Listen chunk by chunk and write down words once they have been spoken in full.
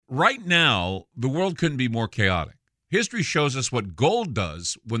right now, the world couldn't be more chaotic. History shows us what gold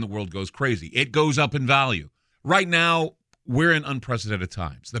does when the world goes crazy. It goes up in value. Right now, we're in unprecedented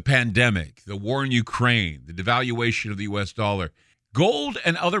times. The pandemic, the war in Ukraine, the devaluation of the U.S. dollar. Gold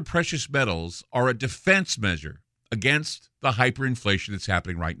and other precious metals are a defense measure against the hyperinflation that's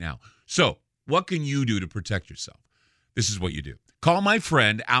happening right now. So, what can you do to protect yourself? This is what you do. Call my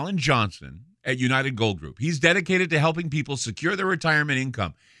friend Alan Johnson at United Gold Group. He's dedicated to helping people secure their retirement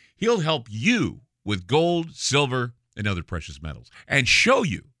income. He'll help you with gold, silver, and other precious metals and show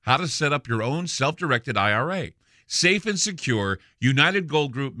you how to set up your own self-directed IRA. Safe and secure, United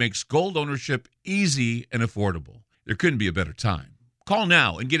Gold Group makes gold ownership easy and affordable. There couldn't be a better time. Call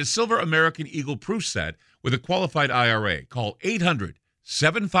now and get a Silver American Eagle proof set with a qualified IRA. Call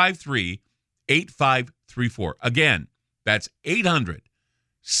 800-753-8534. Again, that's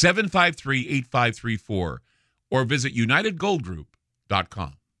 800-753-8534. Or visit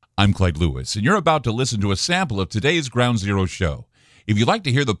UnitedGoldGroup.com. I'm Clyde Lewis, and you're about to listen to a sample of today's Ground Zero show. If you'd like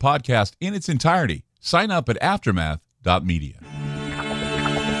to hear the podcast in its entirety, sign up at Aftermath.media.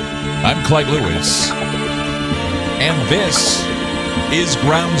 I'm Clyde Lewis, and this is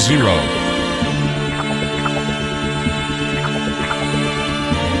Ground Zero.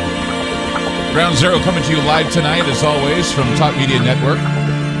 Ground Zero coming to you live tonight, as always, from Talk Media Network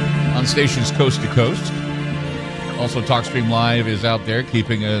on stations coast to coast. Also, TalkStream Live is out there,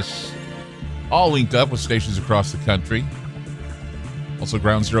 keeping us all linked up with stations across the country. Also,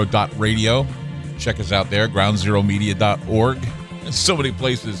 groundzero.radio. Check us out there, groundzeromedia.org. There's so many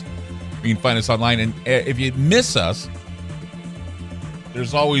places you can find us online. And if you miss us,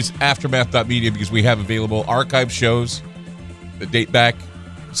 there's always aftermath.media, because we have available archive shows that date back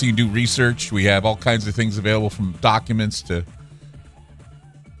so you can do research. We have all kinds of things available, from documents to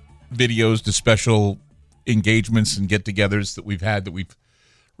videos to special engagements and get-togethers that we've had, that we've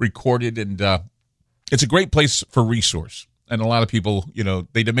recorded. And it's a great place for resource. And a lot of people,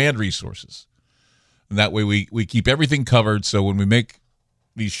 they demand resources. And that way we keep everything covered. So when we make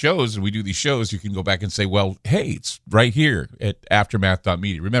these shows and we do these shows, you can go back and say, well, hey, it's right here at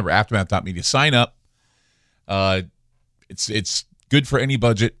aftermath.media. Remember, aftermath.media. Sign up. It's good for any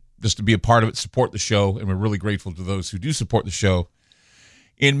budget just to be a part of it, support the show. And we're really grateful to those who do support the show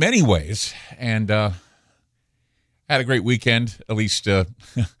in many ways. And had a great weekend, at least had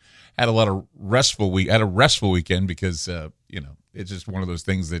a lot of restful weekend, because, it's just one of those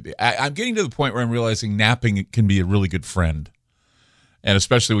things that I'm getting to the point where I'm realizing napping can be a really good friend. And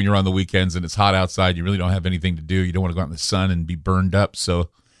especially when you're on the weekends and it's hot outside, you really don't have anything to do. You don't want to go out in the sun and be burned up. So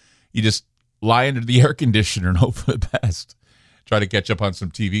you just lie under the air conditioner and hope for the best. Try to catch up on some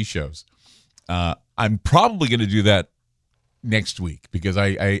TV shows. I'm probably going to do that next week, because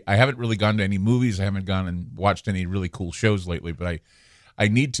I haven't really gone to any movies. I haven't gone and watched any really cool shows lately, but I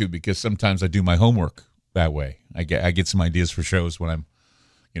need to, because sometimes I do my homework that way. I get some ideas for shows when I'm,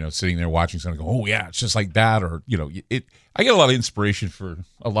 sitting there watching something. I go, oh yeah, it's just like that. Or, I get a lot of inspiration for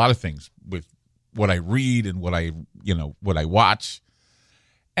a lot of things with what I read and what I watch.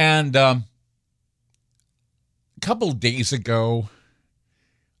 And a couple days ago,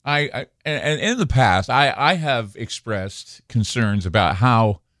 and in the past, I have expressed concerns about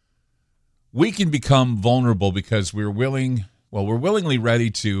how we can become vulnerable because we're willingly ready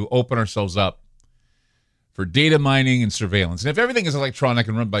to open ourselves up for data mining and surveillance. And if everything is electronic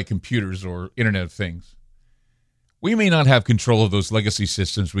and run by computers or Internet of Things, we may not have control of those legacy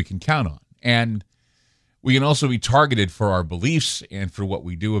systems we can count on. And we can also be targeted for our beliefs and for what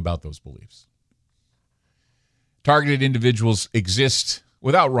we do about those beliefs. Targeted individuals exist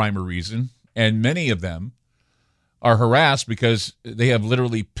without rhyme or reason, and many of them are harassed because they have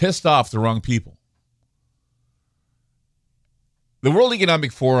literally pissed off the wrong people. The World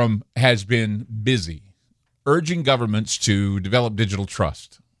Economic Forum has been busy urging governments to develop digital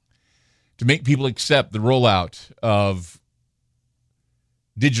trust, to make people accept the rollout of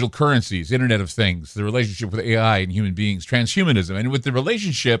digital currencies, Internet of Things, the relationship with AI and human beings, transhumanism. And with this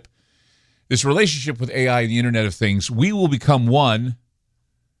relationship with AI and the Internet of Things, we will become one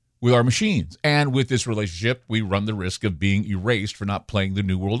with our machines. And with this relationship, we run the risk of being erased for not playing the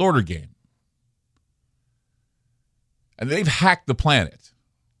New World Order game. And they've hacked the planet.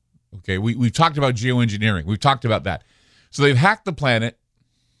 Okay, we've talked about geoengineering. We've talked about that. So they've hacked the planet.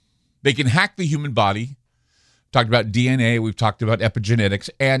 They can hack the human body. We've talked about DNA. We've talked about epigenetics.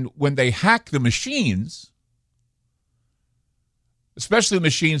 And when they hack the machines, especially the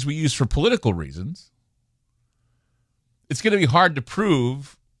machines we use for political reasons, it's going to be hard to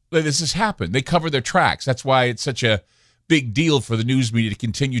prove that this has happened. They cover their tracks. That's why it's such a big deal for the news media to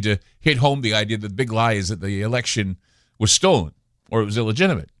continue to hit home the idea that the big lie is that the election was stolen or it was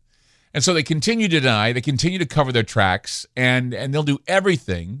illegitimate. And so they continue to deny, they continue to cover their tracks, and they'll do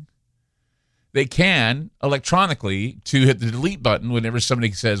everything they can electronically to hit the delete button whenever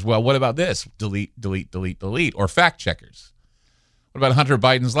somebody says, well, what about this? Delete, delete, delete, delete. Or fact checkers. What about Hunter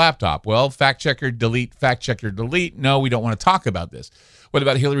Biden's laptop? Well, fact checker, delete, fact checker, delete. No, we don't want to talk about this. What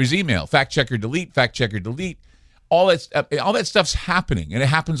about Hillary's email? Fact checker, delete, fact checker, delete. All that stuff's happening, and it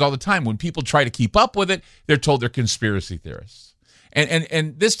happens all the time. When people try to keep up with it, they're told they're conspiracy theorists.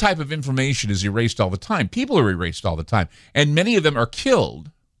 And this type of information is erased all the time. People are erased all the time, and many of them are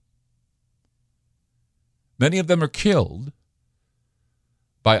killed. Many of them are killed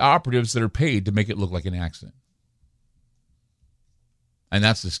by operatives that are paid to make it look like an accident. And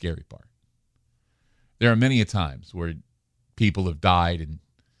that's the scary part. There are many a times where people have died, and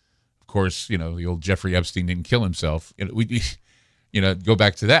of course, the old Jeffrey Epstein didn't kill himself. We go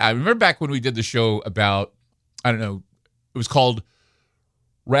back to that. I remember back when we did the show about, it was called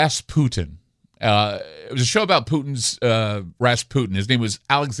Rasputin. It was a show about Putin's Rasputin. His name was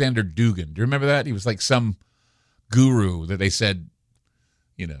Alexander Dugin. Do you remember that? He was like some guru that they said,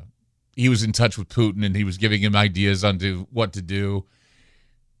 he was in touch with Putin and he was giving him ideas on what to do.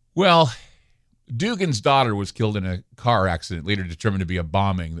 Well, Dugin's daughter was killed in a car accident, later determined to be a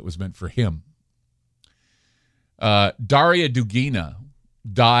bombing that was meant for him. Daria Dugina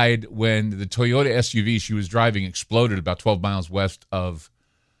died when the Toyota SUV she was driving exploded about 12 miles west of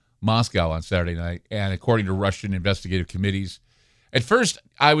Moscow on Saturday night, and according to Russian investigative committees, at first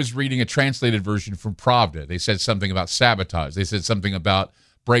I was reading a translated version from Pravda. They said something about sabotage. They said something about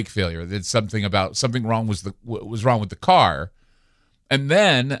brake failure. They said something about something was wrong with the car. And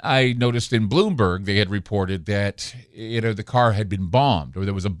then I noticed in Bloomberg they had reported that the car had been bombed, or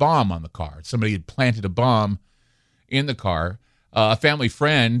there was a bomb on the car. Somebody had planted a bomb in the car. A family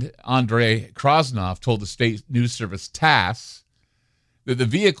friend, Andrei Krasnov, told the state news service TASS that the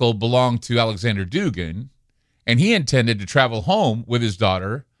vehicle belonged to Alexander Dugin, and he intended to travel home with his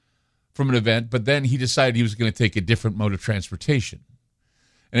daughter from an event, but then he decided he was going to take a different mode of transportation.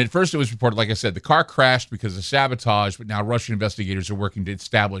 And at first it was reported, like I said, the car crashed because of sabotage, but now Russian investigators are working to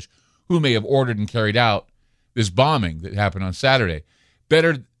establish who may have ordered and carried out this bombing that happened on Saturday.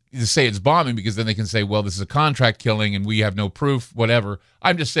 Better to say it's bombing, because then they can say, well, this is a contract killing and we have no proof, whatever.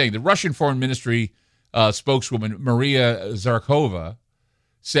 I'm just saying the Russian Foreign Ministry spokeswoman, Maria Zakharova,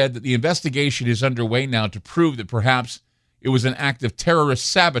 said that the investigation is underway now to prove that perhaps it was an act of terrorist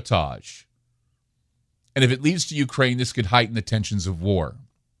sabotage. And if it leads to Ukraine, this could heighten the tensions of war.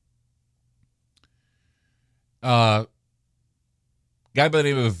 Guy by the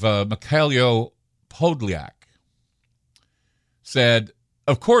name of Mikhailo Podolyak said,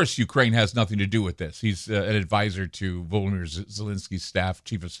 of course, Ukraine has nothing to do with this. He's an advisor to Volodymyr Zelensky's staff,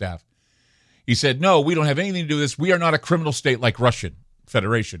 chief of staff. He said, no, we don't have anything to do with this. We are not a criminal state like Russian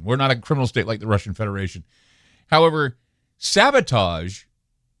Federation. We're not a criminal state like the Russian Federation. However, sabotage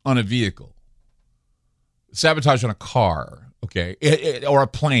on a vehicle, sabotage on a car, or a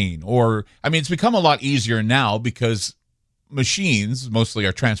plane, it's become a lot easier now because machines, mostly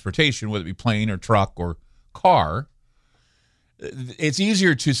our transportation, whether it be plane or truck or car, it's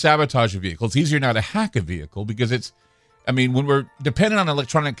easier to sabotage a vehicle. It's easier now to hack a vehicle because when we're dependent on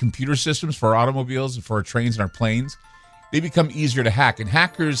electronic computer systems for our automobiles and for our trains and our planes, they become easier to hack. And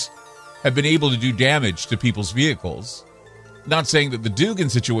hackers have been able to do damage to people's vehicles. Not saying that the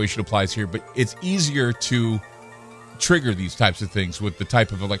Dugin situation applies here, but it's easier to trigger these types of things with the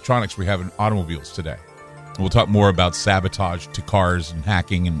type of electronics we have in automobiles today. We'll talk more about sabotage to cars and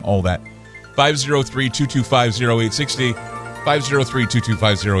hacking and all that. 503-225-0860.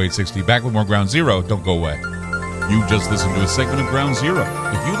 503-225-0860. Back with more Ground Zero. Don't go away. You just listened to a segment of Ground Zero.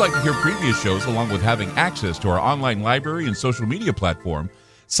 If you'd like to hear previous shows along with having access to our online library and social media platform,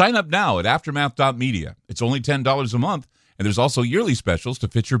 sign up now at aftermath.media. It's only $10 a month, and there's also yearly specials to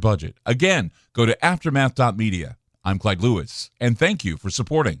fit your budget. Again, go to aftermath.media. I'm Clyde Lewis, and thank you for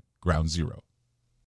supporting Ground Zero.